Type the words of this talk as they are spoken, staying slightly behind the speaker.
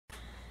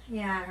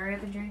Yeah, hurry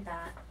up and drink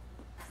that.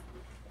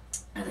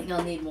 I think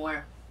I'll need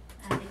more.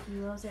 I think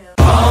you will too.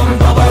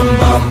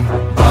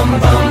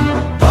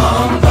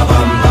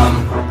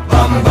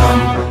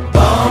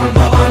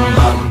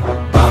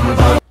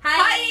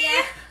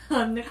 Hi!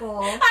 I'm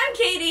Nicole. I'm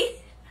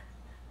Katy.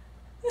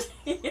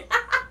 Alright,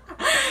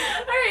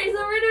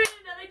 so we're doing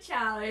another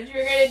challenge.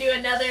 We're going to do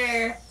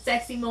another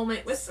sexy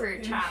moment whisper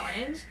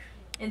challenge.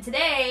 And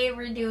today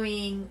we're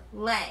doing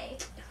lay.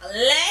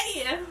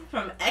 Lay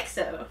from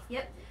EXO.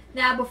 Yep.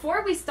 Now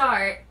before we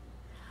start,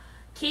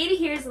 Katy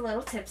here is a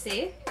little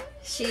tipsy.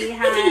 She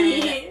had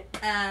a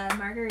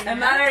margarita. A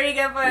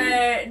margarita for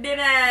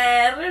dinner.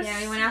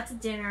 Yeah, we went out to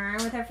dinner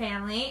with her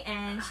family,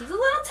 and she's a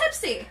little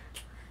tipsy.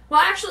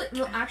 Well,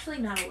 actually,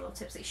 not a little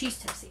tipsy. She's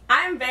tipsy.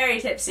 I'm very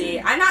tipsy.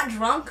 I'm not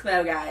drunk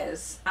though,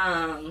 guys.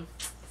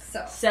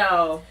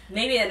 So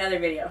maybe another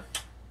video.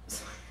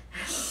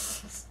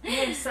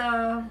 Yeah,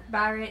 so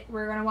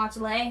we're gonna watch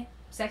Lay.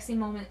 Sexy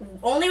moment.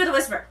 Only with a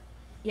whisper.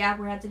 Yeah,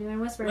 we're have to do it in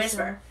whisper.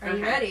 Whisper. So are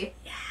you ready?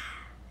 Yeah.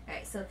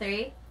 Alright, so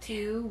 3,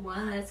 2,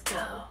 1, let's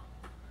go.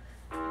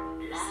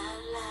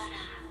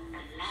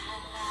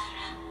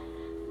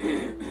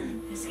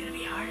 It's gonna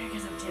be harder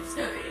because I'm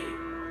tipsy.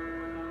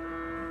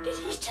 Did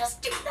he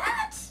just do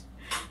that?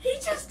 He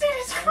just did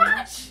his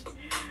crotch.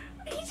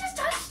 He just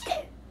touched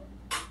it.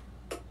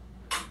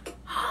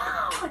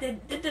 Oh, the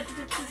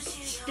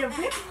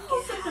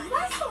ripples of the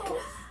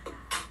muscles.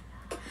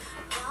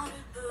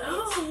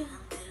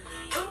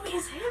 Oh,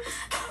 his hips.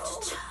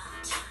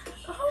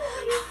 Oh,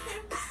 his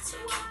hips.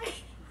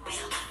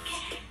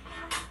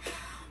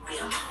 Why?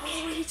 Oh,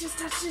 he just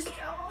touched his.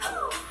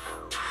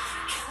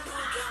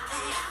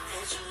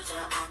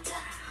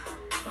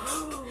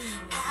 Oh.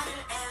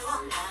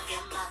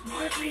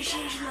 More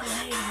appreciation of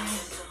Lay,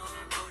 guys.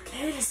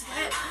 Maybe the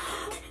sweat.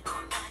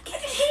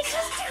 Did he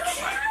just do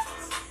that?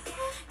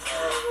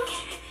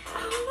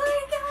 Oh my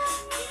god.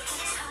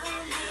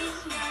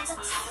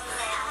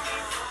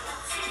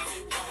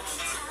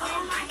 Oh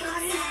my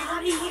god, his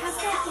body, he has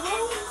no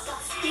bones.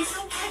 He's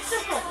so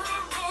flexible.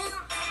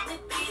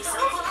 He's so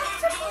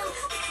flexible.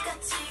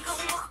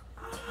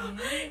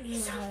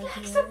 He's so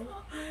flexible.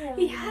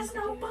 He has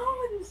no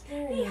bones.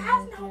 He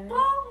has no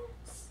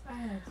bones. I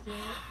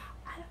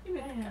don't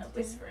even know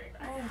whispering.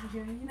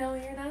 You know,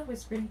 you're not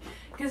whispering.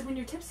 Because when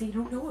you're tipsy, you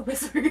don't know what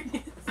whispering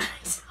is.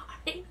 I'm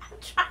sorry. I'm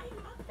trying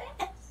my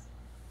best.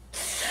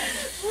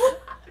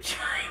 I'm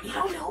trying. You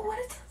don't know what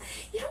it's.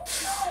 You don't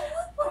know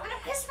what a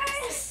whisper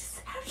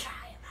is. I'm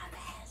trying my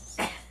best.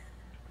 I'm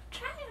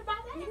trying my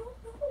best. You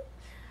don't know.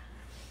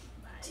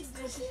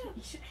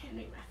 You should hand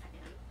me my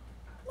fan.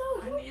 No,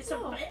 I need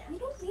some fan. You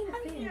don't need a fan.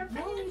 I need a fan.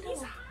 No, you He's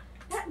don't.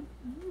 hot.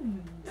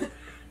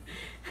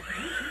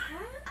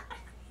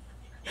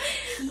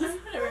 I'm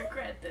gonna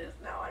regret this.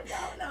 No, I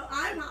don't. No,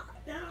 I'm hot.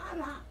 No, I'm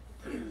hot.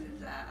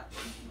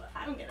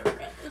 I'm gonna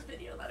regret this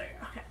video later.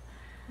 Okay.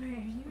 Are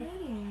you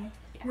ready?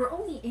 Yeah. We're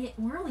only in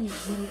I'm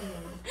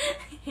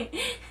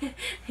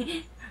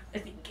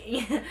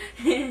thinking.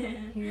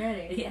 You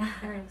ready? Yeah.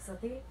 Alright, so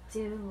 3, 2,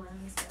 1,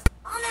 let's go.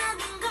 I'm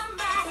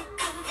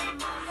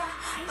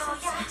so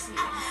sexy.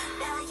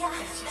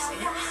 It's just it.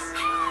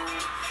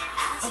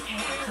 Okay,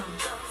 come.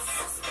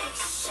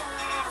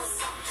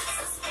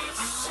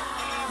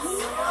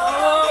 Oh.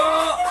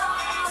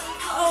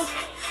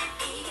 Okay.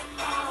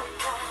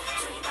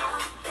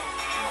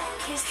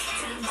 His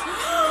hands.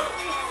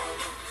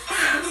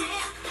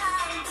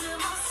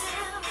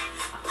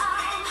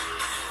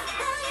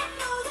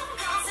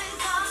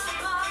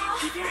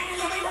 Keep your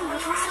hand away from the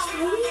crotch,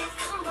 baby.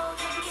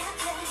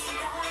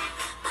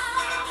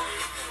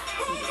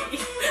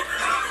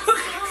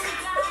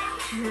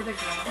 You're the girl.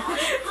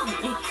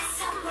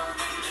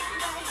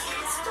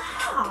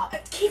 Stop!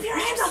 Keep your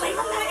hands away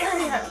from that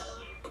area.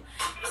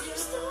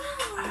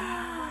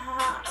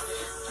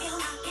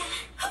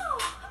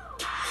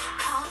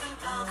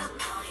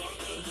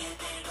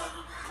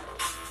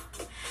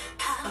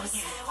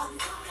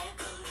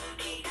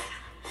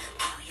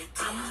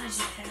 I want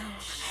to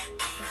finish.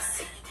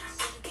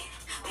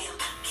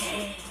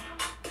 Okay.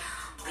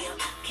 Oh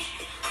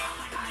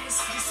my god, he's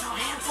so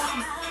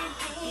handsome.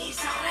 He's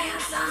so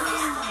handsome.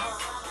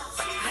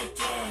 I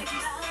did.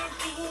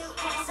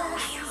 He's so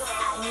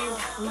handsome.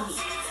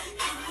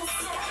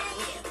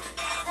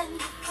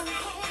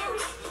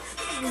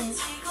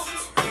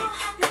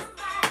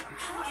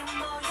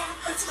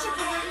 It's such a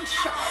boring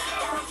shot.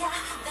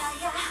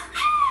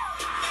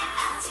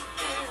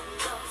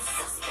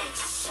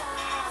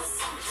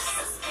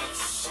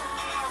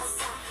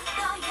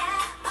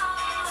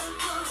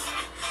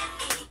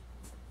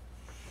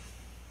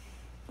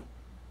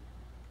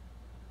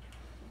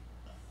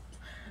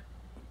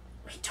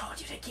 We told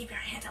you to keep your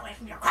hands away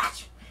from your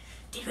crotch.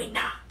 Did we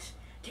not?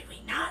 Did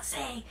we not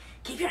say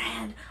keep your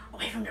hand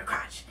away from your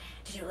crotch?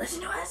 Did you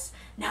listen to us?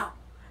 No.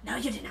 No,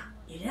 you did not.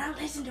 You did not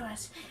listen to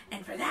us.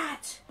 And for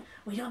that,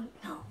 we don't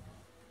know.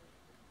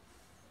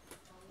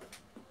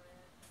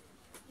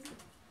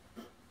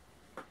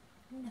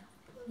 No,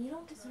 you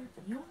don't deserve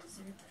it. You don't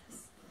deserve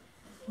this.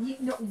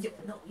 You'll get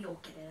it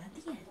at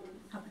the end.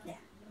 How about that?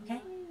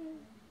 Okay?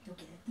 You'll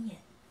get it at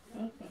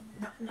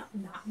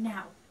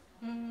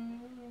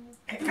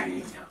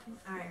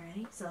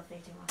still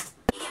way too long.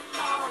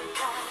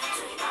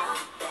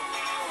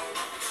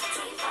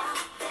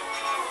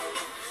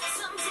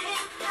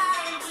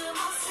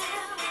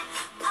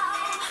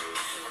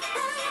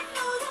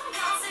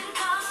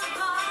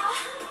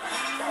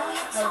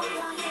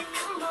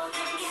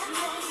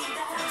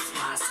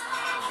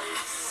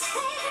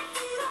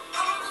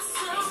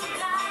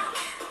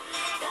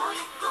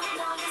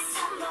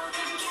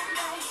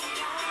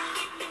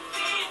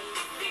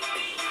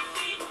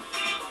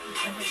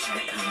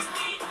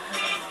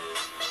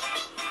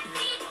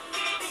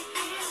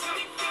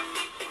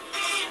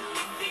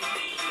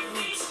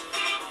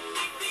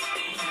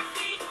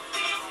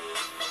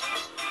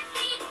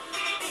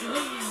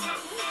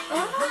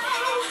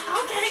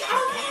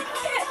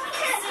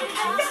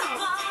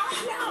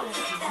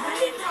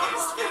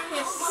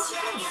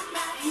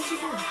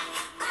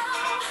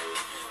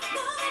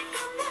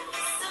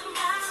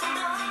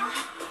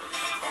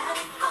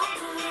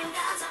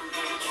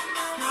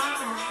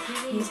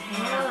 His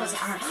hands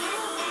are.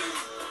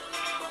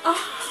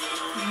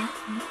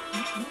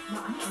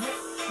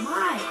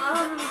 Why?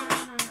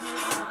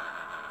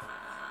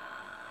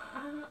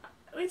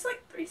 It's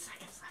like 3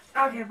 seconds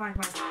left. Okay, fine.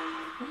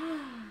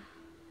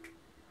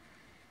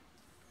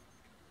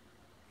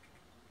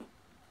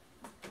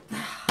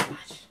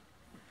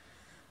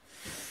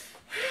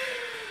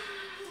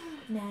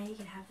 Now you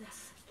can have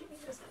this. Give me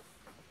this.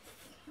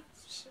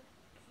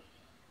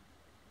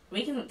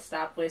 We can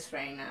stop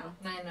whispering now.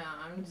 I know,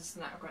 I'm just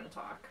not going to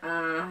talk.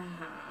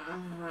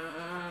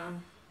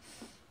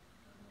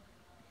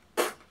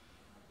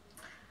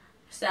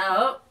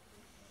 So,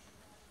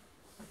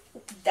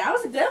 that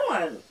was a good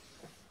one.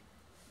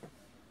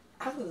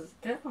 That was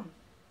a good one.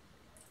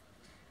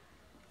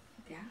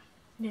 Yeah.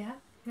 Yeah.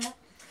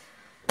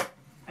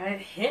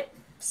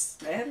 Hips,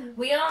 man.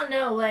 We all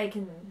know Lay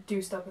can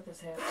do stuff with his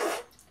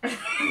hips.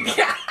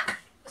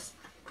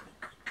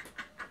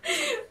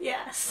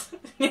 Yes.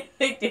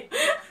 They do.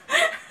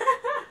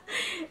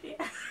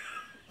 Yeah.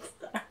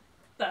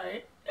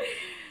 Sorry.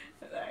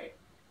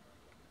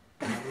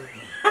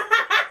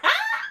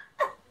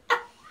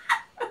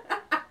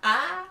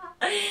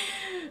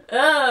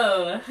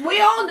 Oh.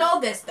 We all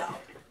know this though.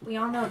 We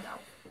all know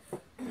though.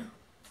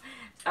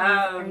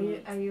 Are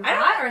you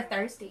hot or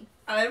thirsty?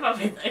 I'm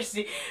probably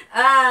thirsty.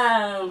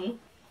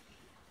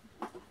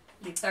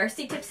 You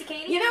thirsty, Tipsy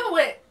Katy? You know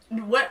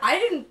what I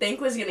didn't think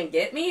was gonna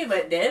get me,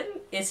 but did,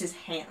 is his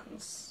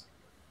hands.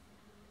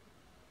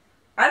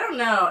 I don't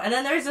know. And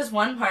then there's this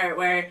one part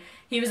where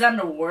he was at an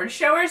award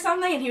show or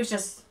something, and he was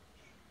just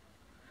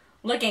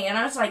looking, and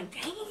I was like,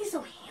 dang, he's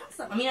so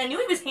handsome. I mean, I knew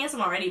he was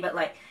handsome already, but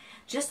like,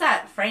 just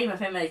that frame of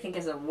him, I think,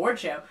 as an award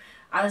show,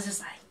 I was just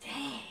like,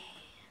 dang.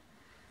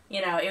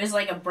 You know, it was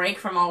like a break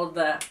from all of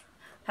the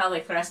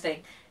pelvic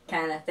thrusting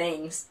kind of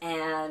things,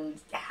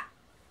 and yeah,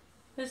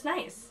 it was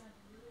nice.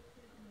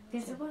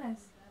 Yes, it was.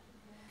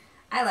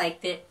 I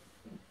liked it.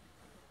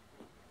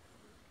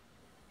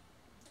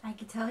 I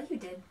could tell you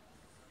did.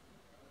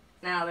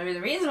 Now, there's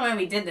a reason why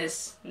we did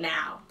this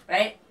now,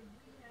 right?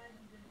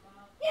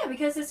 Yeah,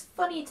 because it's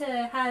funny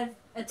to have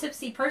a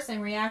tipsy person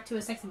react to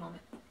a sexy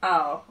moment.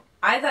 Oh,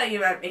 I thought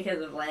you meant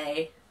because of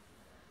Lay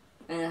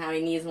and how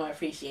he needs more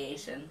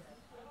appreciation.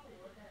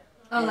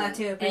 Oh, that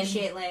too.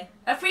 Appreciate Lay.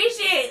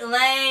 Appreciate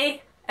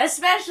Lay,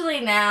 especially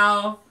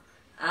now.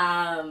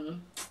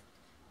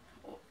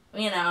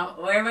 You know,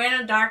 we're in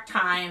a dark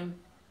time.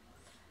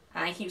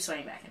 I keep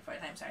swaying back and forth.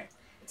 I'm sorry.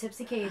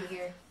 Tipsy Katy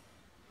here.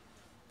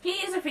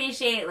 Please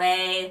appreciate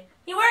Lay.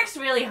 He works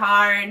really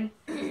hard.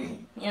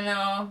 You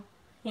know,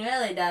 he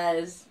really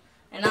does.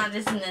 And not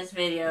just in this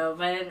video,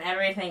 but in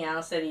everything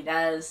else that he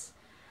does.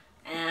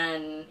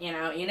 And, you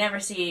know, you never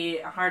see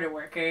a harder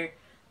worker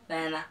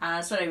than,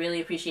 that's what I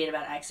really appreciate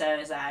about EXO,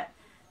 is that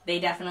they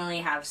definitely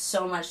have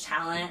so much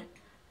talent,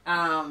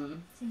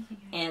 and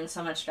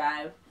so much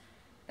drive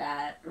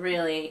that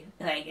really,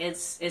 like,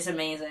 it's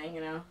amazing,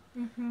 you know?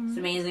 Mm-hmm. It's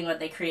amazing what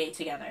they create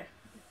together.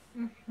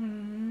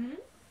 Mm-hmm.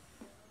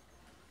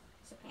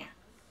 So, yeah.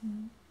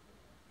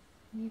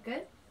 You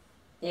good?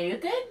 Yeah, you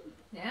good?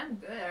 Yeah, I'm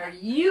good. Are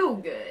you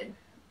good?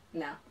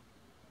 No.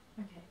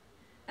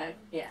 Okay.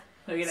 Yeah.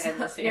 We're gonna end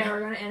this here. Yeah,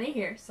 we're gonna end it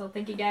here. So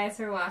thank you guys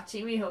for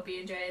watching. We hope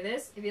you enjoy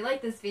this. If you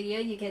like this video,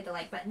 you can hit the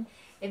like button.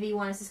 If you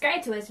want to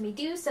subscribe to us, we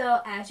do so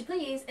as you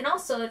please. And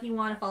also, if you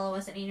want to follow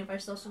us on any of our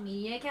social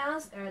media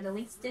accounts, the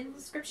links in the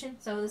description.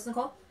 So this is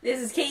Nicole. This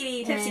is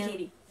Katy, Tipsy And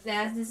Katy.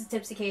 This is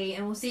Tipsy Katy,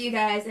 and we'll see you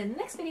guys in the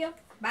next video.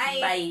 Bye.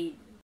 Bye.